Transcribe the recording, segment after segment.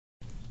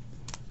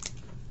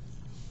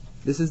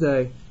This is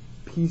a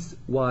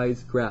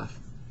piecewise graph.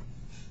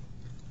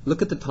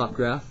 Look at the top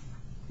graph.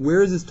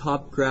 Where is this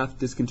top graph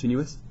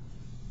discontinuous?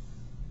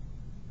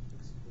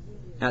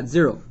 At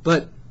 0.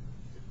 But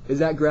is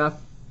that graph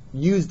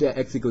used at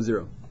x equals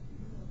 0?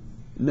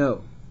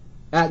 No.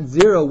 At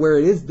 0, where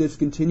it is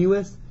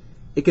discontinuous,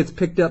 it gets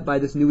picked up by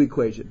this new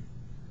equation.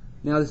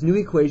 Now this new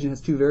equation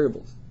has two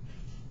variables.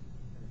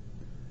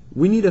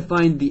 We need to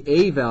find the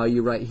a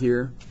value right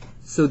here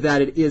so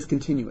that it is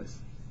continuous.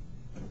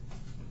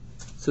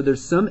 So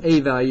there's some a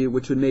value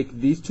which would make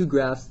these two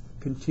graphs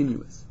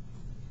continuous.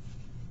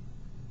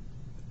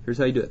 Here's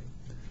how you do it.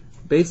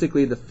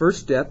 Basically, the first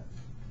step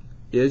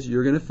is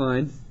you're going to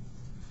find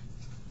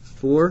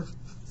 4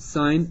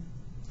 sine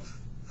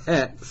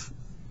x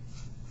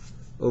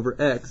over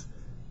x,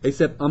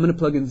 except I'm going to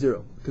plug in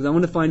 0 because I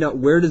want to find out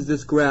where does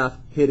this graph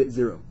hit at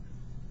 0.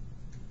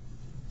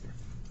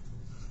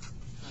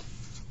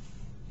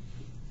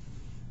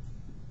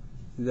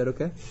 Is that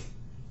okay?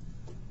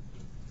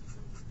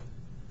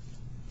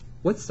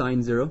 What's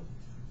sine 0?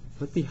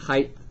 What's the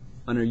height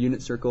on our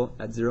unit circle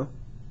at 0?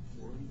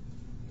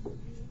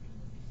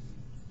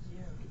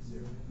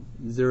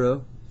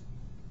 0.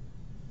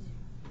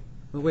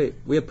 Oh wait,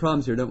 we have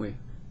problems here, don't we?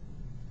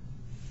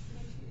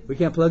 We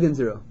can't plug in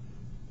 0.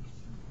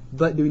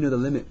 But do we know the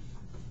limit?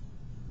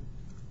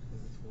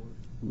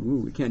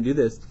 Ooh, we can't do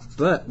this.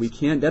 But we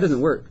can. That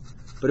doesn't work.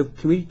 But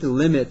can we get the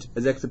limit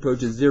as x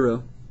approaches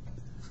 0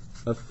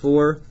 of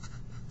 4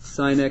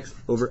 sine x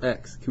over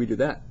x? Can we do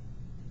that?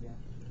 Yeah.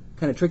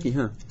 Kind of tricky,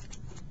 huh?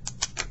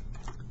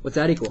 What's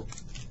that equal?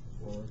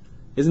 4.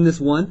 Isn't this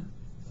 1?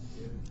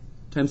 Yeah.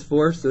 Times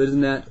 4, so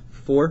isn't that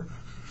 4?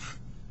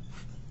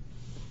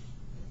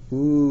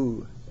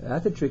 Ooh,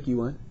 that's a tricky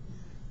one.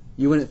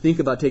 You wouldn't think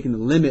about taking the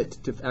limit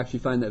to actually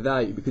find that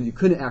value because you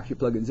couldn't actually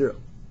plug in 0.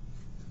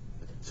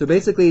 So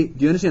basically,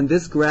 do you understand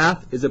this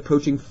graph is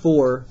approaching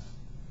 4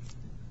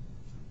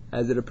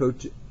 as it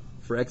approaches,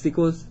 for x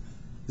equals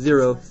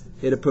 0,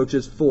 it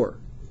approaches 4.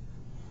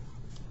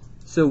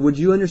 So would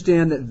you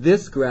understand that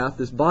this graph,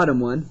 this bottom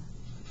one,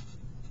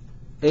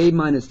 a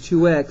minus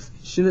 2x,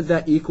 shouldn't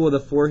that equal the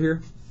 4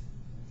 here?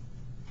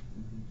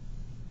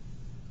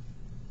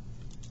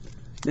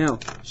 Now,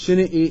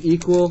 shouldn't it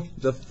equal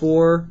the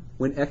 4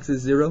 when x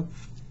is 0?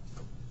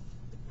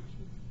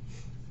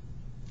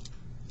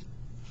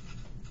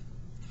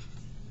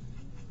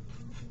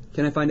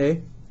 Can I find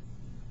a?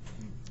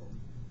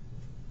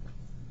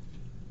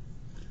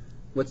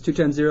 What's 2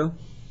 times 0?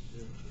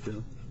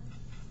 0.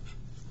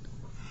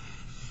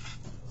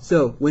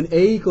 So, when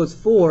a equals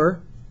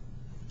 4,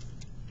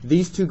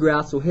 these two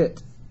graphs will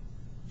hit.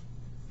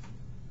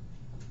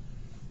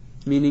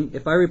 Meaning,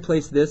 if I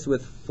replace this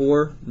with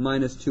 4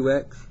 minus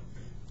 2x,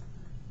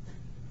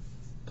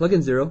 plug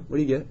in 0, what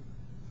do you get?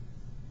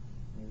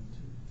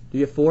 Do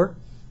you get 4?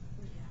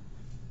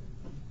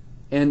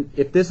 And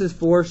if this is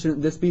 4,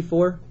 shouldn't this be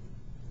 4?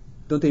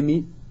 Don't they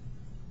meet?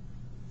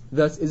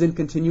 Thus, isn't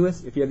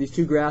continuous? If you have these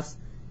two graphs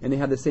and they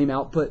have the same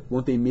output,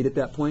 won't they meet at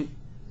that point?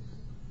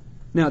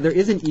 Now, there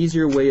is an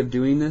easier way of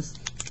doing this,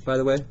 by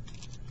the way.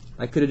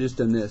 I could have just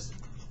done this.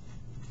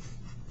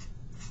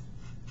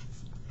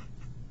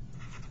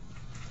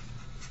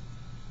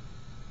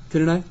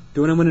 Couldn't I?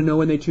 Don't I want to know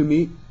when they two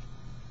meet?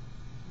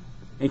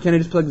 And can I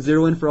just plug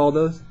 0 in for all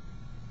those?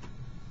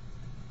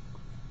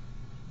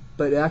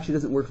 But it actually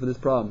doesn't work for this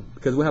problem.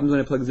 Because what happens when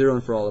I plug 0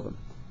 in for all of them?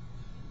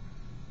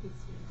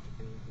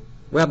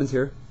 What happens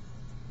here?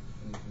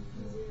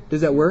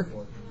 Does that work?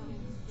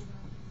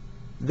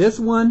 This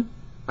one,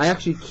 I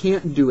actually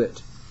can't do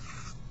it.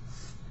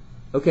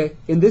 Okay?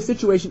 In this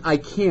situation, I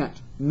can't.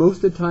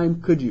 Most of the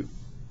time, could you?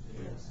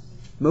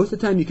 Most of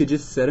the time, you could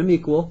just set them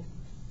equal,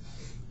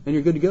 and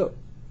you're good to go.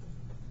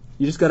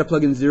 You just got to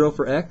plug in 0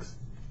 for x,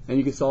 and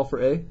you can solve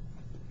for a.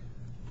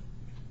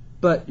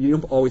 But you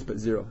don't always put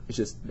 0. It's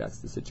just that's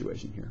the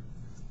situation here.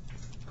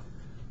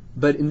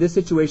 But in this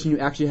situation, you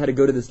actually had to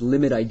go to this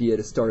limit idea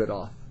to start it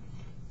off.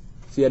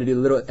 So you had to do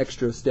a little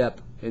extra step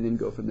and then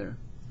go from there.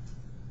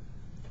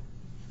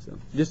 So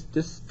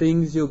just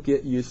things you'll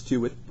get used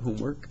to with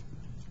homework.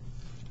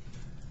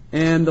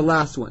 And the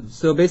last one.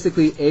 So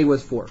basically, a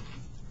was 4.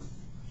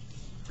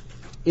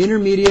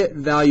 Intermediate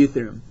value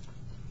theorem.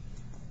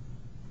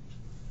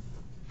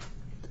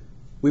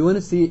 We want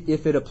to see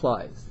if it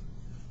applies.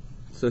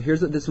 So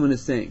here's what this one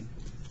is saying.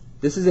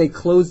 This is a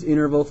closed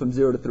interval from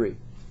 0 to 3.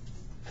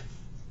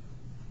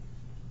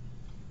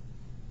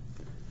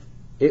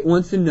 It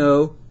wants to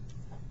know,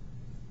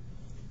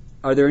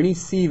 are there any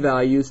c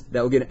values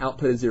that will get an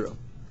output of 0?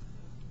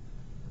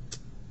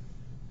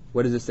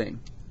 What is it saying?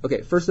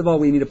 Okay, first of all,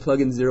 we need to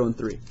plug in 0 and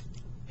 3.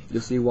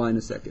 You'll see why in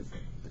a second.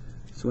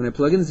 So when I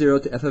plug in 0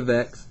 to f of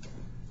x,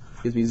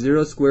 it gives me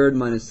 0 squared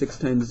minus 6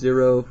 times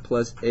 0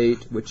 plus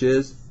 8, which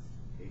is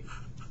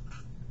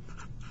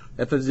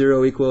f of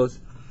 0 equals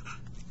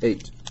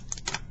 8.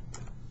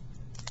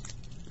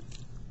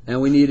 And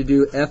we need to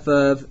do f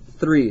of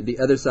 3, the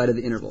other side of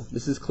the interval.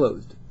 This is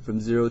closed from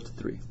 0 to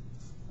 3.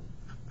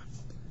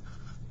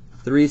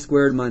 3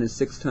 squared minus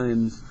 6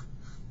 times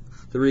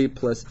 3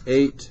 plus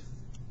 8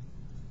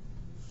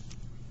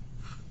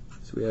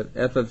 So we have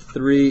f of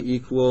 3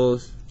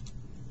 equals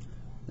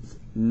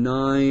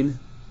 9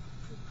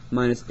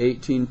 minus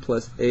 18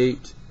 plus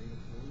 8.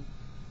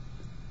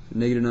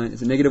 Negative 9.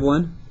 Is it negative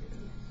 1?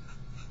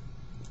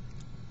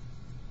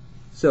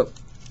 So,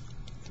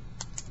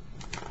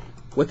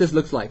 what this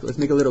looks like, let's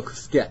make a little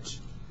sketch.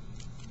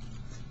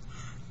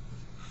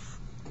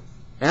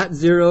 At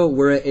 0,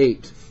 we're at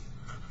 8.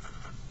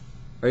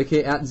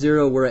 Okay, at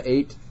 0, we're at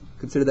 8.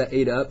 Consider that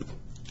 8 up.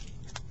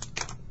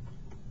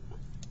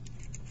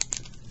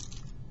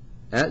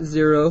 At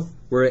 0,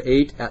 we're at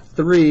 8. At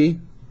 3,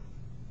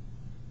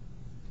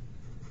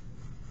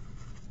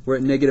 we're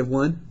at negative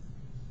 1.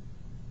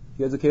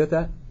 You guys okay with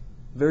that?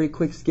 Very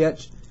quick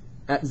sketch.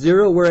 At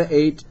 0, we're at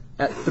 8.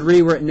 At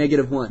 3, we're at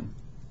negative 1.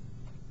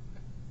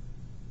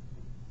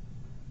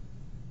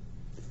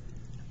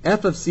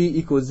 F of c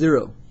equals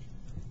 0.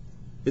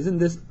 Isn't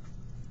this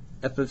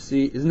f of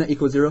c, isn't that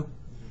equal 0?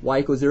 Y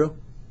equals 0?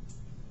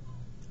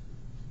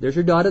 There's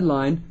your dotted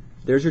line.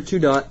 There's your two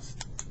dots.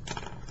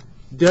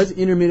 Does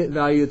intermediate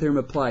value theorem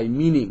apply?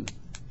 Meaning,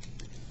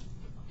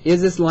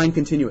 is this line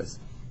continuous?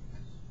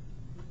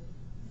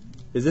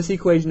 Is this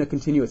equation a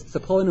continuous? It's a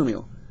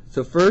polynomial.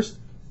 So first,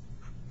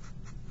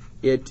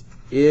 it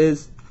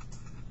is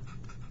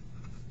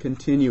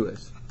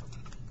continuous.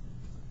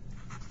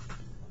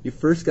 You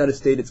first got to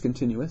state it's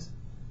continuous.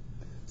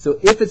 So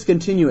if it's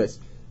continuous,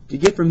 to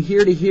get from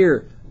here to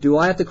here, do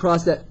I have to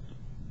cross that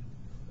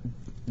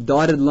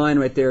dotted line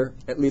right there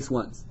at least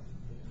once?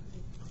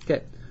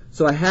 Okay.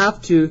 So I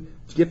have to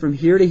get from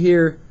here to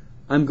here,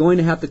 I'm going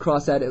to have to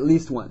cross that at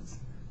least once.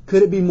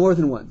 Could it be more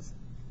than once?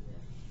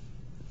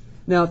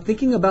 Now,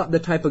 thinking about the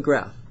type of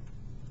graph,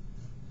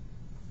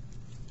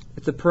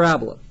 it's a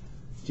parabola.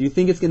 Do you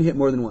think it's going to hit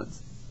more than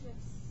once? Yes.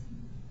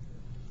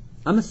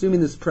 I'm assuming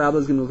this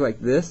parabola is going to look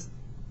like this,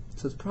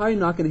 so it's probably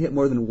not going to hit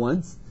more than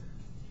once.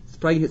 It's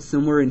probably going to hit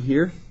somewhere in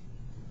here.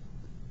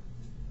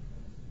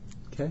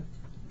 Okay,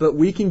 but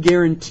we can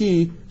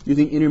guarantee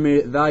using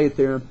intermediate value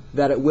theorem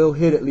that it will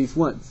hit at least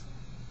once.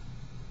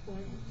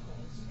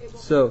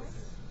 So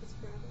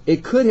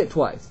it could hit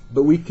twice,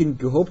 but we can.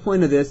 The whole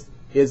point of this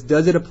is,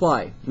 does it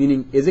apply?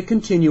 Meaning, is it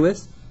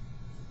continuous?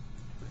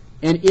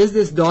 And is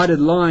this dotted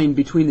line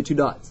between the two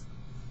dots?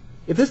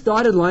 If this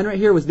dotted line right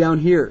here was down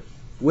here,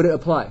 would it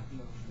apply?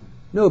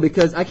 No,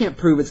 because I can't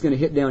prove it's going to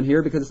hit down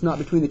here because it's not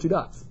between the two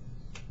dots.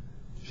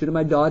 Shouldn't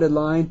my dotted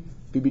line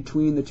be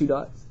between the two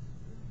dots?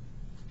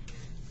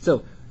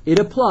 So, it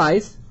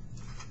applies.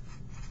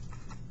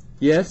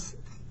 Yes,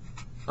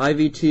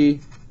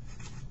 IVT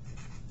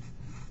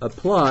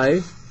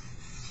applies.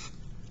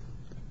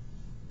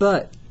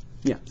 But,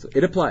 yeah, so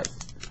it applies.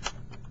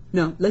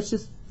 Now, let's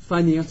just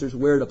find the answers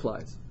where it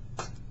applies.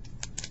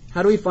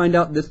 How do we find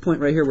out this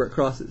point right here where it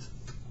crosses?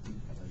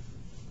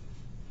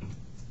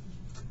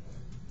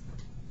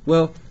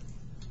 Well,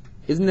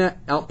 isn't that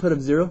output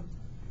of 0?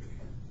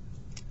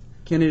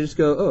 Can I just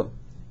go, oh,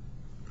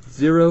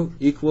 0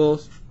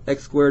 equals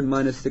x squared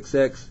minus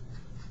 6x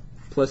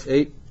plus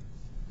 8?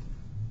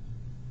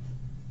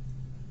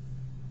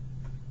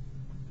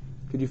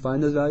 Could you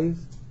find those values?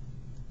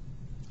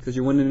 Because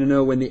you're wanting to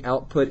know when the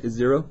output is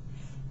 0.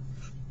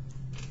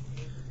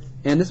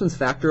 And this one's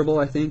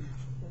factorable, I think.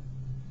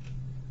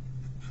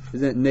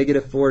 Isn't it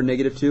negative 4,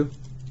 negative 2?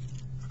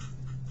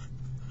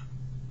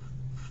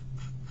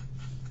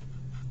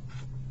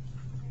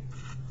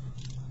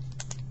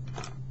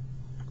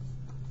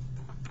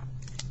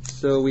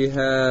 So we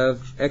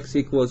have x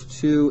equals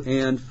 2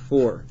 and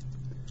 4.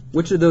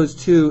 Which of those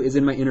two is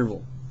in my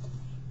interval?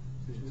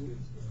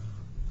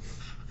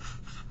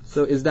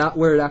 So is that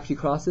where it actually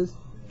crosses?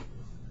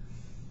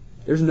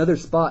 There's another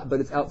spot, but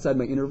it's outside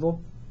my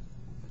interval.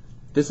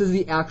 This is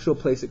the actual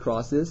place it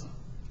crosses.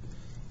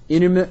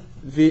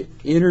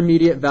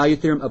 Intermediate value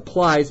theorem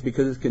applies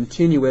because it's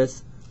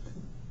continuous,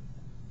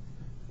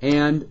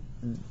 and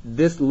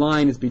this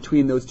line is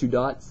between those two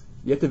dots.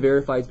 You have to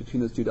verify it's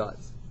between those two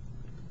dots.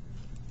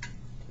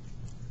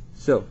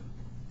 So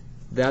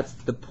that's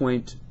the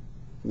point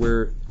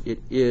where it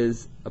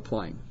is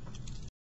applying.